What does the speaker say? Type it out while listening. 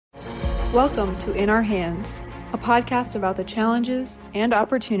Welcome to In Our Hands, a podcast about the challenges and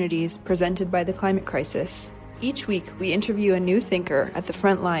opportunities presented by the climate crisis. Each week, we interview a new thinker at the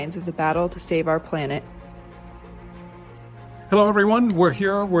front lines of the battle to save our planet. Hello, everyone. We're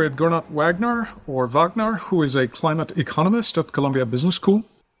here with Gernot Wagner, who is a climate economist at Columbia Business School.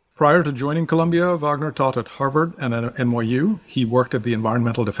 Prior to joining Columbia, Wagner taught at Harvard and at NYU. He worked at the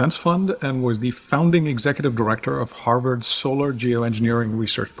Environmental Defense Fund and was the founding executive director of Harvard's Solar Geoengineering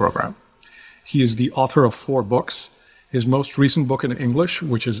Research Program. He is the author of 4 books. His most recent book in English,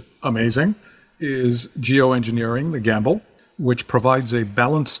 which is amazing, is Geoengineering, The Gamble, which provides a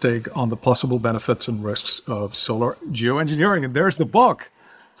balanced take on the possible benefits and risks of solar geoengineering. And there's the book.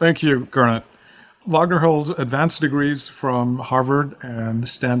 Thank you, Gernot. Wagner holds advanced degrees from Harvard and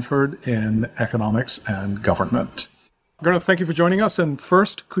Stanford in economics and government. Gernot, thank you for joining us. And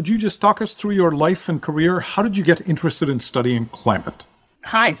first, could you just talk us through your life and career? How did you get interested in studying climate?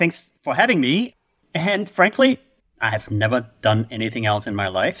 Hi, thanks for having me. And frankly, I've never done anything else in my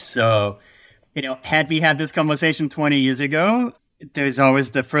life. So, had we had this conversation 20 years ago, there's always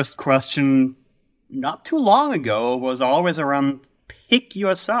the first question not too long ago was always around pick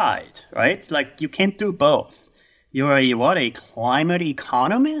your side, right? Like you can't do both. You're a climate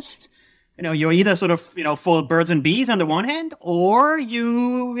economist? You're either sort of, for birds and bees on the one hand, or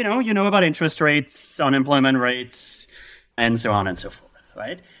you know about interest rates, unemployment rates, and so on and so forth.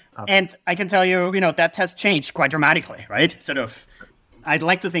 Right. And I can tell you, that has changed quite dramatically, right? I'd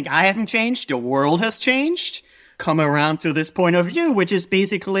like to think I haven't changed. The world has changed. Come around to this point of view, which is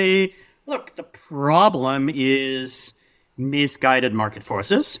basically, look, the problem is misguided market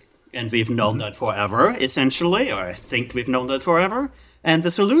forces. And we've known that forever, essentially, or I think we've known that forever. And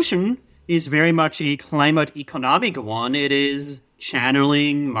the solution is very much a climate economic one. It is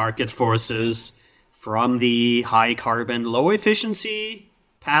channeling market forces from the high carbon, low efficiency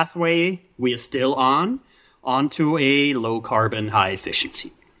pathway we are still on, onto a low carbon, high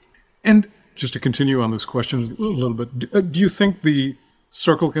efficiency. And just to continue on this question a little bit, do you think the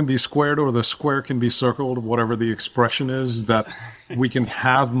circle can be squared or the square can be circled, whatever the expression is, that we can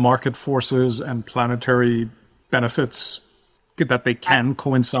have market forces and planetary benefits, that they can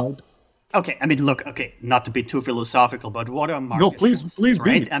coincide? Okay, not to be too philosophical, but what are market forces, please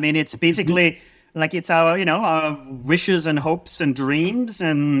right? be. It's basically like it's our wishes and hopes and dreams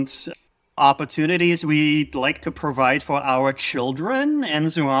and opportunities we'd like to provide for our children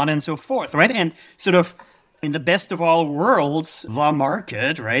and so on and so forth, right? And sort of in the best of all worlds, the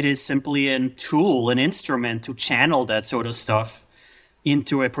market, right, is simply a tool, an instrument to channel that sort of stuff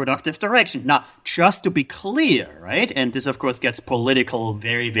into a productive direction. Now, just to be clear, right, and this, of course, gets political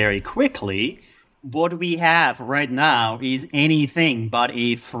very, very quickly, what we have right now is anything but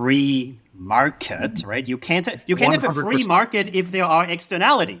a free market, right? You can't have a free market if there are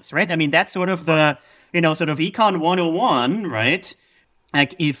externalities, right? That's sort of the, sort of Econ 101, right?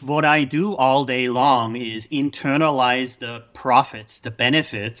 Like if what I do all day long is internalize the profits, the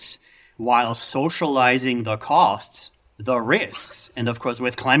benefits, while socializing the costs, the risks, and of course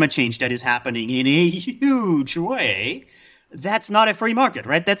with climate change that is happening in a huge way, that's not a free market,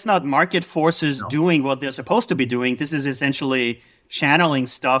 right? That's not market forces doing what they're supposed to be doing. This is essentially channeling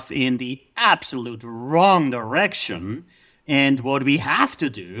stuff in the absolute wrong direction. And what we have to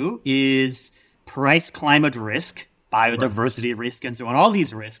do is price climate risk, biodiversity risk, and so on, all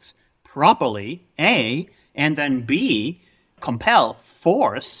these risks properly, A, and then B,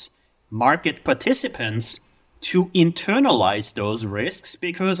 force market participants to internalize those risks,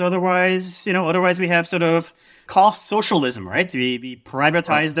 because otherwise we have sort of cost socialism, right? We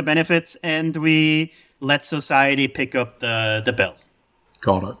privatize the benefits and we let society pick up the bill.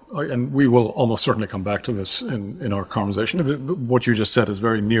 Got it. And we will almost certainly come back to this in our conversation. What you just said is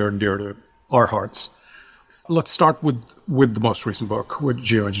very near and dear to our hearts. Let's start with the most recent book, with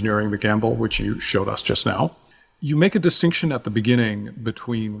Geoengineering, The Gamble, which you showed us just now. You make a distinction at the beginning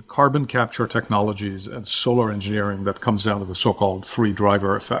between carbon capture technologies and solar engineering that comes down to the so-called free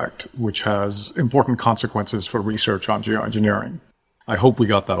driver effect, which has important consequences for research on geoengineering. I hope we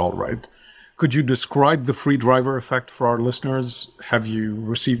got that all right. Could you describe the free driver effect for our listeners? Have you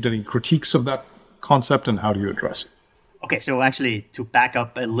received any critiques of that concept, and how do you address it? Okay, so actually, to back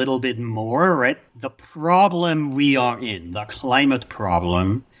up a little bit more, right? The problem we are in, the climate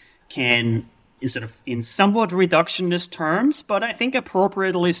problem, can, instead of in somewhat reductionist terms, but I think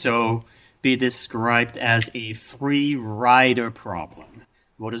appropriately so, be described as a free rider problem.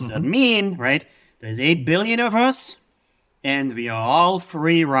 What does that mean, right? There's 8 billion of us, and we are all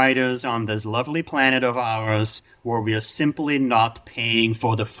free riders on this lovely planet of ours, where we are simply not paying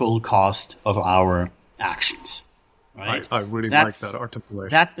for the full cost of our actions. right? I really like that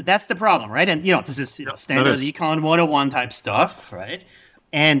articulation. That's the problem, right? And, this is standard Econ 101 type stuff, right?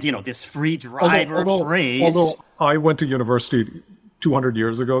 And, this free driver phrase. Although I went to university 200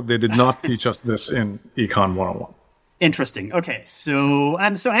 years ago, they did not teach us this in Econ 101. Interesting. Okay. So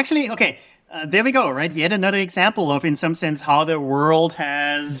actually, there we go, right? Yet another example of, in some sense, how the world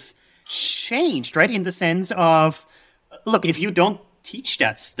has changed, right? In the sense of, look, if you don't teach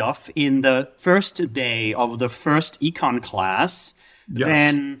that stuff in the first day of the first econ class,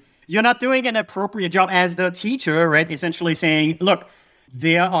 then you're not doing an appropriate job as the teacher, right? Essentially saying, look,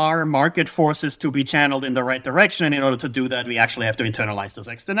 there are market forces to be channeled in the right direction. And in order to do that, we actually have to internalize those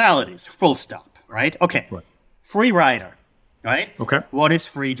externalities. Full stop, right? Okay. Right. Free rider, right? Okay. What is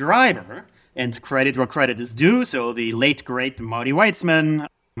free driver? And credit where credit is due. So the late, great Marty Weitzman,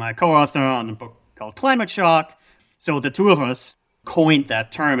 my co-author on a book called Climate Shock. So the two of us coined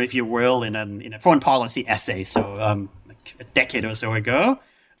that term, if you will, in a foreign policy essay. So like a decade or so ago.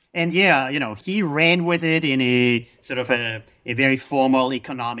 And he ran with it in a sort of a very formal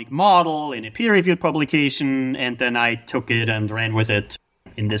economic model in a peer-reviewed publication. And then I took it and ran with it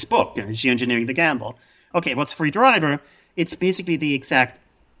in this book, Geoengineering the Gamble. Okay, what's free driver? It's basically the exact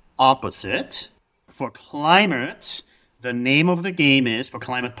opposite. For climate, the name of the game is, for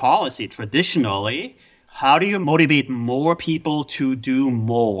climate policy, traditionally, how do you motivate more people to do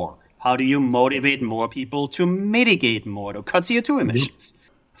more? How do you motivate more people to mitigate more, to cut CO2 emissions?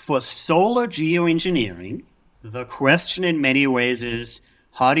 For solar geoengineering, the question in many ways is,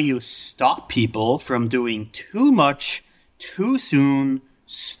 how do you stop people from doing too much, too soon,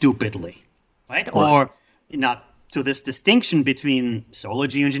 stupidly, right? Or not to this distinction between solar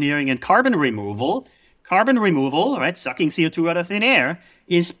geoengineering and carbon removal. Carbon removal, right, sucking CO2 out of thin air,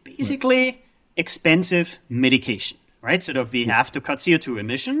 is basically expensive mitigation, right? Sort of we have to cut CO2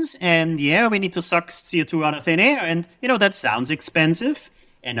 emissions, and we need to suck CO2 out of thin air, and, that sounds expensive,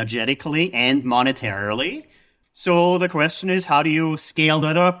 energetically and monetarily. So the question is, how do you scale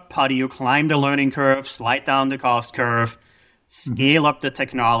that up? How do you climb the learning curve, slide down the cost curve, scale up the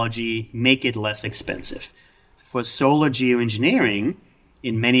technology, make it less expensive? For solar geoengineering,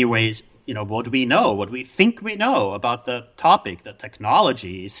 in many ways, what we think we know about the topic, the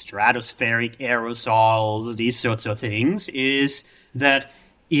technology, stratospheric aerosols, these sorts of things, is that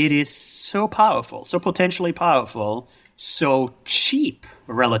it is so powerful, so potentially powerful, so cheap,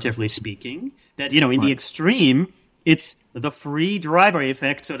 relatively speaking, that, in the extreme, it's the free driver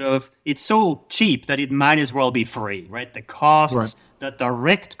effect, sort of, it's so cheap that it might as well be free, right? The costs, the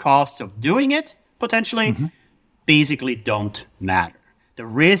direct costs of doing it, potentially, basically don't matter. The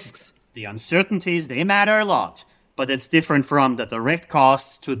risks, the uncertainties, they matter a lot, but it's different from the direct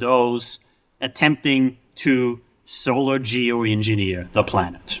costs to those attempting to solar geoengineer the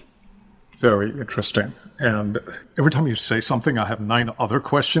planet. Very interesting. And every time you say something, I have 9 other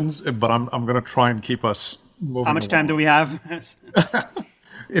questions, but I'm going to try and keep us moving. How much time do we have?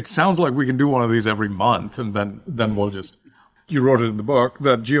 It sounds like we can do one of these every month, and then we'll just... You wrote it in the book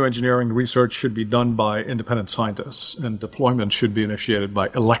that geoengineering research should be done by independent scientists and deployment should be initiated by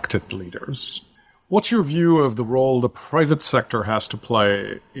elected leaders. What's your view of the role the private sector has to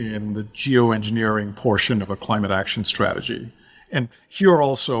play in the geoengineering portion of a climate action strategy? And here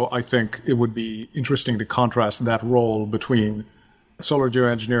also, I think it would be interesting to contrast that role between solar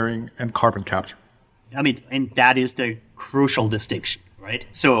geoengineering and carbon capture. And that is the crucial distinction, right?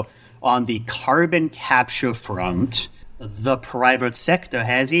 So on the carbon capture front, the private sector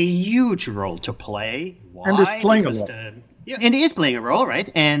has a huge role to play. Why? And is playing a role. And is playing a role, right?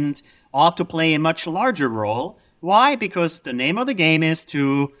 And ought to play a much larger role. Why? Because the name of the game is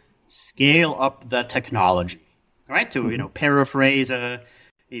to scale up the technology, right? To, paraphrase a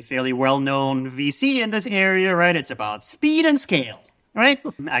fairly well-known VC in this area, right? It's about speed and scale, right?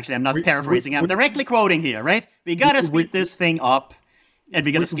 Actually, I'm not paraphrasing. I'm directly quoting here, right? We got to speed this thing up. And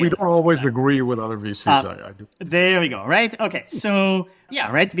we don't always agree with other VCs. I do. There we go, right? Okay, so,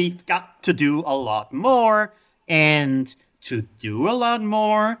 right, we've got to do a lot more. And to do a lot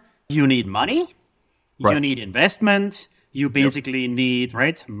more, you need money, you need investment, you basically need,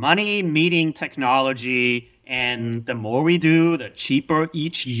 money meeting technology. And the more we do, the cheaper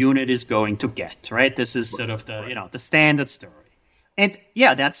each unit is going to get, right? This is sort of the, the standard story. And,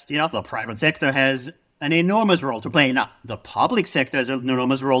 that's, the private sector has an enormous role to play. Now, the public sector has an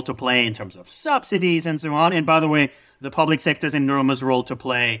enormous role to play in terms of subsidies and so on. And by the way, the public sector has an enormous role to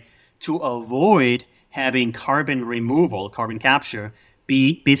play to avoid having carbon removal, carbon capture,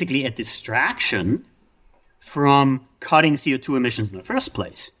 be basically a distraction from cutting CO2 emissions in the first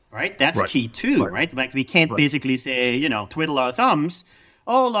place, right? That's key too, right? Like we can't basically say, twiddle our thumbs.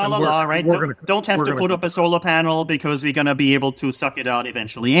 oh, la, And la, la, right? Don't have we're to gonna put up a solar panel because we're going to be able to suck it out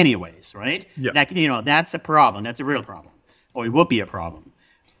eventually anyways, right? Yeah. Like, that's a problem. That's a real problem. Or it would be a problem.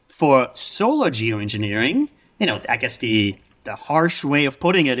 For solar geoengineering, I guess the harsh way of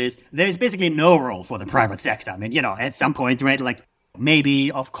putting it is there's basically no role for the private sector. I mean, at some point, right, like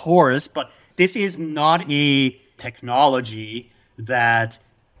maybe, of course, but this is not a technology that,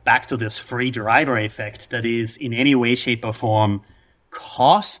 back to this free driver effect, that is in any way, shape, or form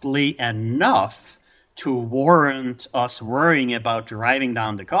costly enough to warrant us worrying about driving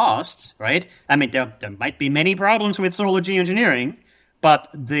down the costs, right? I mean, there might be many problems with solar geoengineering, but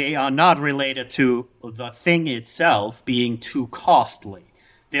they are not related to the thing itself being too costly.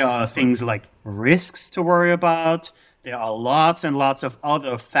 There are things like risks to worry about. There are lots and lots of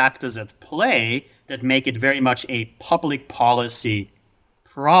other factors at play that make it very much a public policy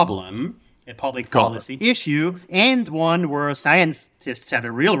problem, a public policy issue, and one where scientists have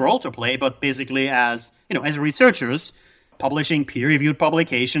a real role to play, but basically as researchers, publishing peer-reviewed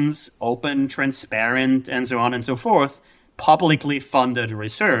publications, open, transparent, and so on and so forth, publicly funded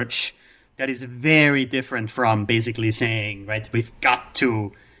research that is very different from basically saying, right, we've got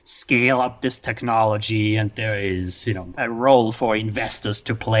to scale up this technology and there is, a role for investors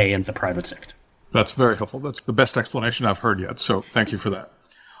to play in the private sector. That's very helpful. That's the best explanation I've heard yet. So thank you for that.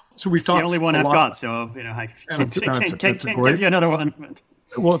 So we've talked the only one I've got, so I can't give you another one.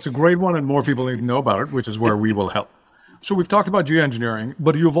 Well, it's a great one, and more people need to know about it, which is where we will help. So we've talked about geoengineering,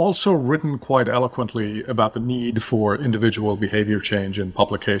 but you've also written quite eloquently about the need for individual behavior change in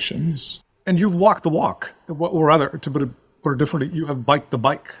publications. And you've walked the walk, or rather, to put it differently, you have biked the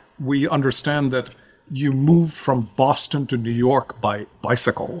bike. We understand that you moved from Boston to New York by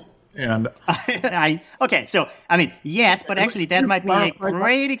bicycle. And okay, so I mean, yes, but actually that might be a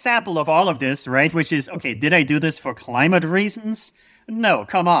great example of all of this, right? Which is, okay, did I do this for climate reasons? No,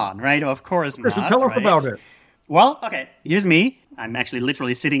 come on, right? Of course not. So tell us about it. Well, okay, here's me. I'm actually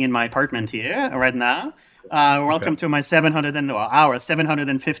literally sitting in my apartment here right now. Welcome to our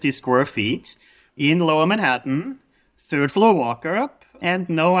 750 square feet in Lower Manhattan, third floor walker up, and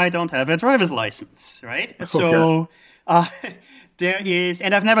no, I don't have a driver's license, right? Okay. So there is,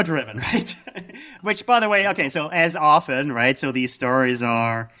 and I've never driven, right? Which, by the way, okay, so as often, right? So these stories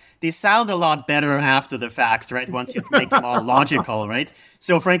they sound a lot better after the fact, right? Once you make them all logical, right?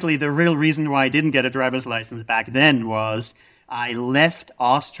 So frankly, the real reason why I didn't get a driver's license back then was I left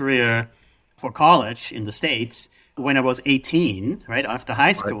Austria for college in the States when I was 18, right? After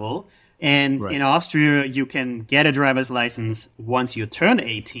high school. Right. And in Austria, you can get a driver's license once you turn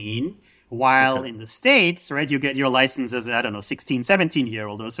 18, while in the States, right, you get your license as, 16,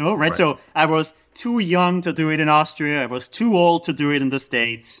 17-year-old or so, right? So I was too young to do it in Austria. I was too old to do it in the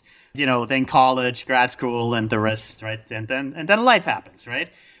States, then college, grad school, and the rest, right? And then life happens, right?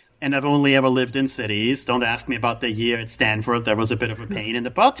 And I've only ever lived in cities. Don't ask me about the year at Stanford. That was a bit of a pain in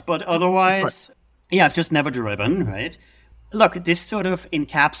the butt, but otherwise, I've just never driven, right? Look, this sort of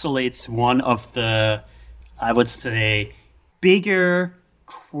encapsulates one of the, I would say, bigger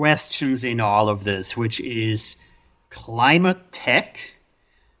questions in all of this, which is climate tech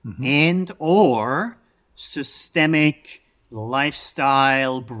and or systemic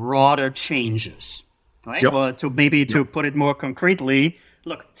lifestyle broader changes, right? Yep. Well, to put it more concretely,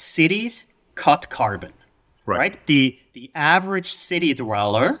 look, cities cut carbon, right? The average city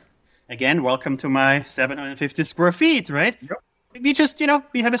dweller, again, welcome to my 750 square feet, right? Yep. You just,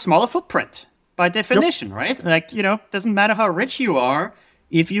 you have a smaller footprint by definition, right? Like, doesn't matter how rich you are.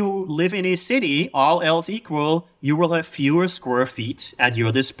 If you live in a city, all else equal, you will have fewer square feet at your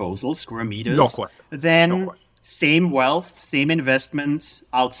disposal, square meters, than same wealth, same investment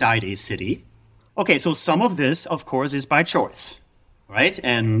outside a city. Okay, so some of this, of course, is by choice, right?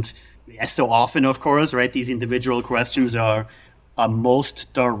 And as so often, of course, right, these individual questions are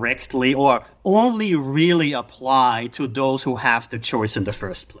most directly or only really apply to those who have the choice in the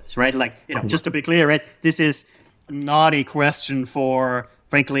first place, right? Like, just to be clear, right, this is not a question for,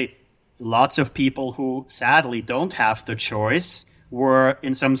 frankly, lots of people who sadly don't have the choice, where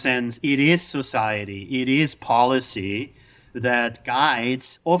in some sense it is society, it is policy that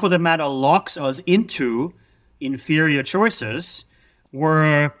guides, or for the matter locks us into inferior choices,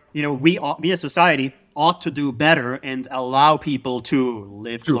 where, we as society ought to do better and allow people to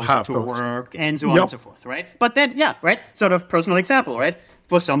live closer to work and so on and so forth, right? But then, sort of personal example, right?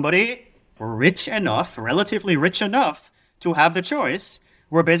 For somebody rich enough, relatively rich enough to have the choice,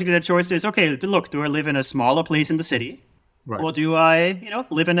 where basically the choice is, okay, look, do I live in a smaller place in the city? Right. Or do I,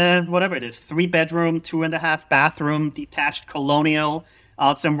 live in a, whatever it is, 3-bedroom, 2.5 bathroom, detached colonial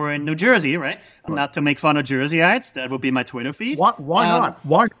out somewhere in New Jersey, right? Not to make fun of Jerseyites. That would be my Twitter feed. Why not?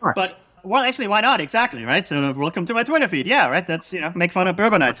 Why not? But, well, actually, why not? Exactly, right? So welcome to my Twitter feed. Yeah, right? That's, make fun of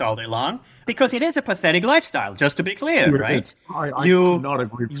Bourbonites all day long. Because it is a pathetic lifestyle, just to be clear, right? I could not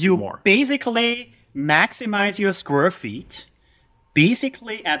agree with you more. You basically maximize your square feet,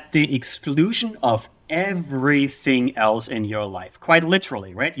 basically at the exclusion of everything else in your life. Quite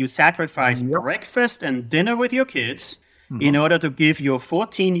literally, right? You sacrifice breakfast and dinner with your kids in order to give your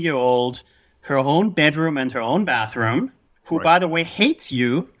 14-year-old her own bedroom and her own bathroom, who, by the way, hates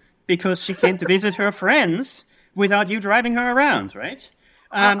you because she can't visit her friends without you driving her around, right?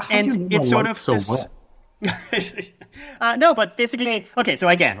 And it's sort of so this... no, but basically, okay, so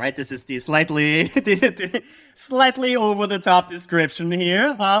again, right, this is the slightly over the top description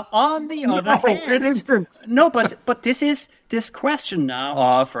here. On the other hand, it isn't. No, but this is this question now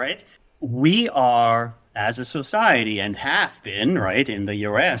of, right, we are, as a society, and have been, right, in the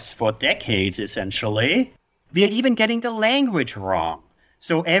US for decades, essentially, we are even getting the language wrong.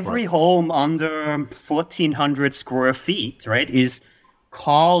 So every home under 1,400 square feet, right, is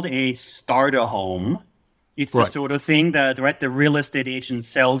called a starter home. It's the sort of thing that, right, the real estate agent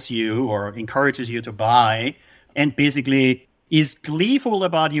sells you or encourages you to buy, and basically is gleeful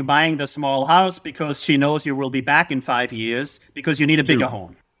about you buying the small house because she knows you will be back in 5 years because you need a bigger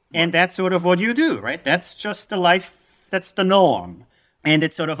home. And that's sort of what you do, right? That's just the life, that's the norm. And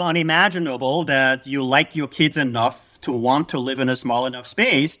it's sort of unimaginable that you like your kids enough to want to live in a small enough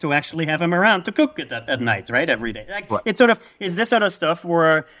space to actually have them around to cook at night, right? Every day. It's this sort of stuff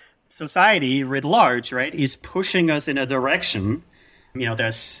where society writ large, right, is pushing us in a direction.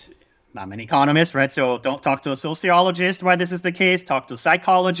 There's I'm an economist, right? So don't talk to a sociologist why this is the case. Talk to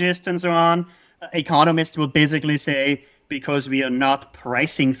psychologists and so on. Economists will basically say, because we are not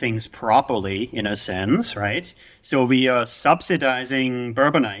pricing things properly, in a sense, right? So we are subsidizing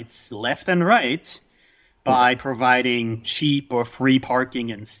bourbonites left and right by providing cheap or free parking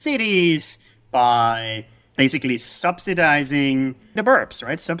in cities, by basically subsidizing the burbs,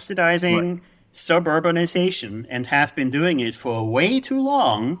 right? Subsidizing suburbanization, and have been doing it for way too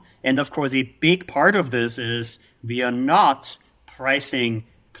long. And of course, a big part of this is we are not pricing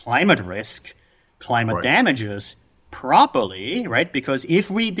climate risk, climate damages properly, right? Because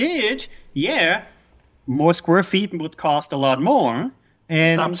if we did, more square feet would cost a lot more.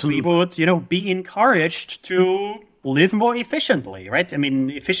 And we would, be encouraged to live more efficiently, right? I mean,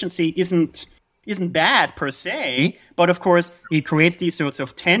 efficiency isn't bad per se, but of course it creates these sorts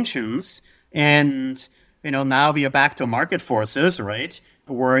of tensions. And, now we are back to market forces, right?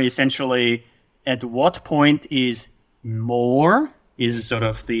 Where essentially at what point is more is sort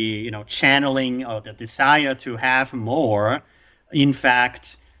of the, channeling of the desire to have more, in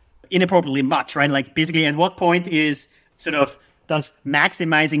fact, inappropriately much, right? Like basically at what point is sort of does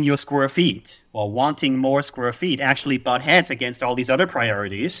maximizing your square feet or wanting more square feet actually butt heads against all these other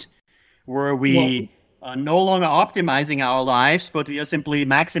priorities where we are no longer optimizing our lives, but we are simply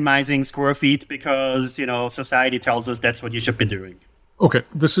maximizing square feet because, society tells us that's what you should be doing. Okay,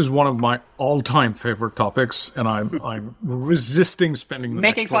 this is one of my all-time favorite topics, and I'm resisting spending the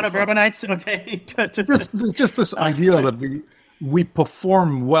making fun of urbanites. Okay, just this idea that we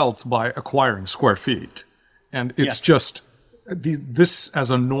perform wealth by acquiring square feet, and it's just this as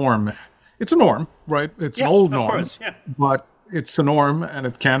a norm. It's a norm, right? It's an old norm, of course, but it's a norm, and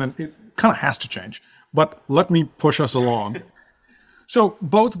it kind of has to change. But let me push us along. So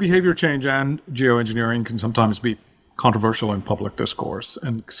both behavior change and geoengineering can sometimes be controversial in public discourse,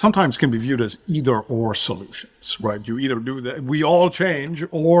 and sometimes can be viewed as either-or solutions, right? You either do that, we all change,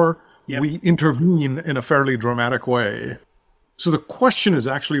 or we intervene in a fairly dramatic way. So the question is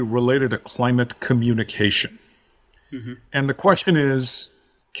actually related to climate communication. Mm-hmm. And the question is,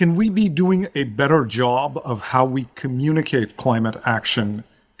 can we be doing a better job of how we communicate climate action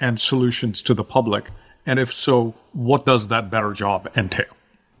and solutions to the public? And if so, what does that better job entail?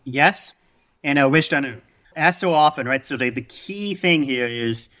 Yes, and I wished I knew. As so often, right? So the key thing here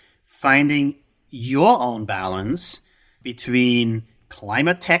is finding your own balance between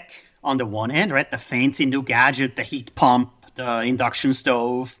climate tech on the one hand, right? The fancy new gadget, the heat pump, the induction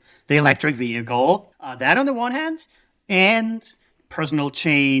stove, the electric vehicle, that on the one hand, and personal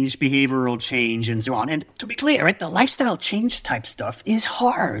change, behavioral change, and so on. And to be clear, right? The lifestyle change type stuff is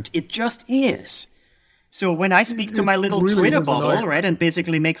hard. It just is. So when I speak to my little Twitter bubble, right, and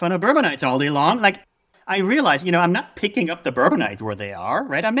basically make fun of bourbonites all day long, like, I realize, I'm not picking up the bourbonite where they are,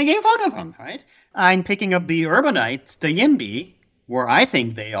 right? I'm making fun of them, right? I'm picking up the urbanite, the YIMBY, where I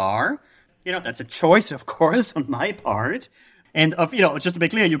think they are. That's a choice, of course, on my part. And, just to be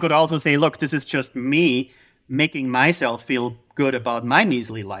clear, you could also say, look, this is just me making myself feel good about my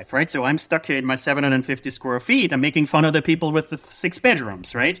measly life, right? So I'm stuck here in my 750 square feet. I'm making fun of the people with the 6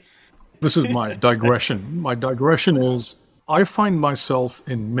 bedrooms, right? This is my digression. My digression is I find myself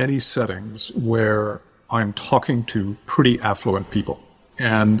in many settings where I'm talking to pretty affluent people.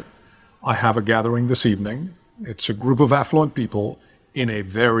 And I have a gathering this evening. It's a group of affluent people in a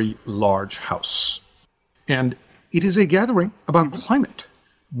very large house. And it is a gathering about climate.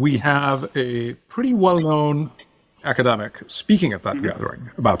 We have a pretty well-known academic speaking at that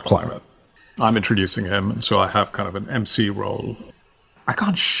gathering about climate. I'm introducing him, and so I have kind of an MC role. I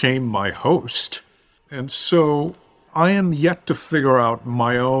can't shame my host. And so I am yet to figure out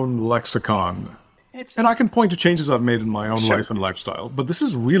my own lexicon. And I can point to changes I've made in my own life and lifestyle, but this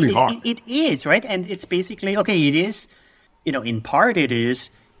is really hard. It is, right? And it's basically, okay, it is, in part it is,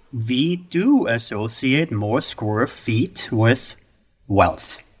 we do associate more square feet with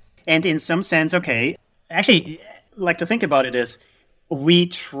wealth. And in some sense, okay, actually, like to think about it is, we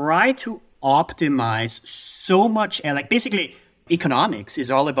try to optimize so much, and like basically economics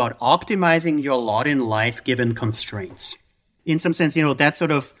is all about optimizing your lot in life given constraints. In some sense, that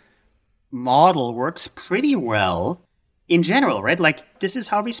sort of model works pretty well in general, right? Like this is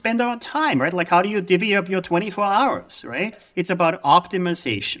how we spend our time, right? Like how do you divvy up your 24 hours, right? It's about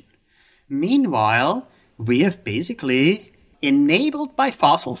optimization. Meanwhile, we have basically enabled by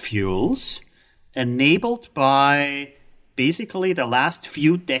fossil fuels, enabled by basically the last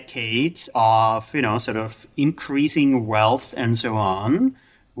few decades of, sort of increasing wealth and so on,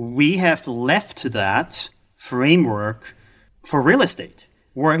 we have left that framework for real estate,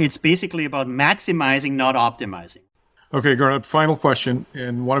 where it's basically about maximizing, not optimizing. Okay, Gernot, final question.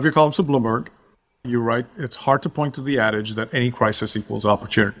 In one of your columns of Bloomberg, you write, it's hard to point to the adage that any crisis equals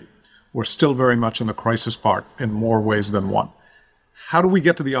opportunity. We're still very much in the crisis part in more ways than one. How do we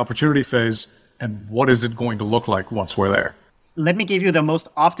get to the opportunity phase, and what is it going to look like once we're there? Let me give you the most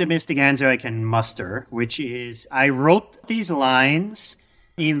optimistic answer I can muster, which is I wrote these lines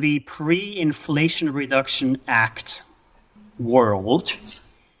in the Pre-Inflation Reduction Act world.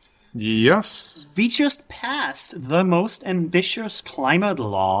 Yes. We just passed the most ambitious climate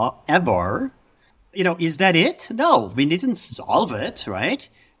law ever. Is that it? No, we didn't solve it, right?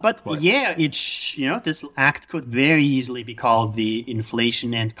 But yeah, this act could very easily be called the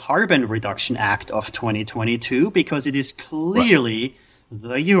Inflation and Carbon Reduction Act of 2022 because it is clearly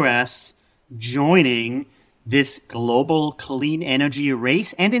the U.S. joining this global clean energy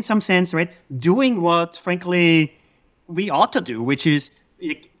race and in some sense, right, doing what, frankly, we ought to do, which is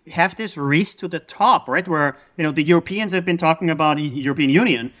have this race to the top, right, where, the Europeans have been talking about, European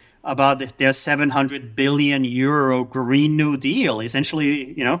Union, about their 700 billion euro Green New Deal,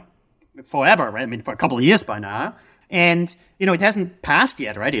 essentially, forever, right? I mean, for a couple of years by now. And, it hasn't passed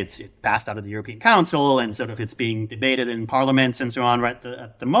yet, right? It passed out of the European Council and sort of it's being debated in parliaments and so on right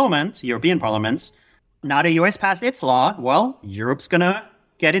at the moment, European parliaments. Now the US passed its law. Well, Europe's going to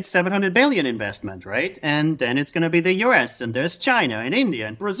get its 700 billion investment, right? And then it's going to be the US and there's China and India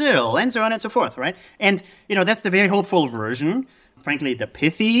and Brazil and so on and so forth, right? And, that's the very hopeful version. Frankly, the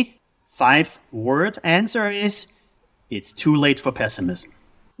pithy 5-word answer is it's too late for pessimism.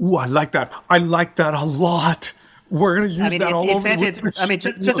 Ooh, I like that. I like that a lot. We're going to use that all over.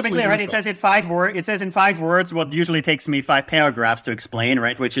 Just to be clear, right? It says in 5 words. It says in 5 words what usually takes me 5 paragraphs to explain,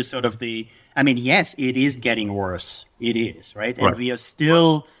 right? Which is sort of yes, it is getting worse. It is, right? And we are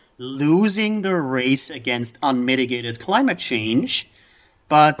still losing the race against unmitigated climate change.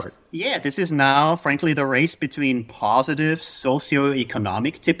 But yeah, this is now, frankly, the race between positive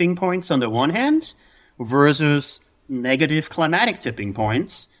socioeconomic tipping points on the one hand versus negative climatic tipping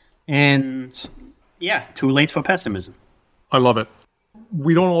points. And yeah, too late for pessimism. I love it.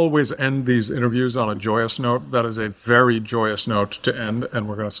 We don't always end these interviews on a joyous note. That is a very joyous note to end, and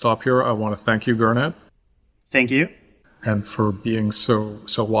we're going to stop here. I want to thank you, Gernot. Thank you. And for being so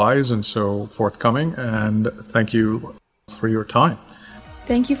wise and so forthcoming, and thank you for your time.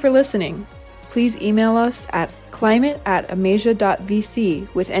 Thank you for listening. Please email us at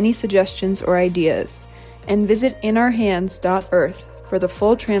climate@amasia.vc with any suggestions or ideas, and visit inourhands.earth for the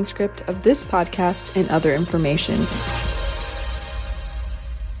full transcript of this podcast and other information.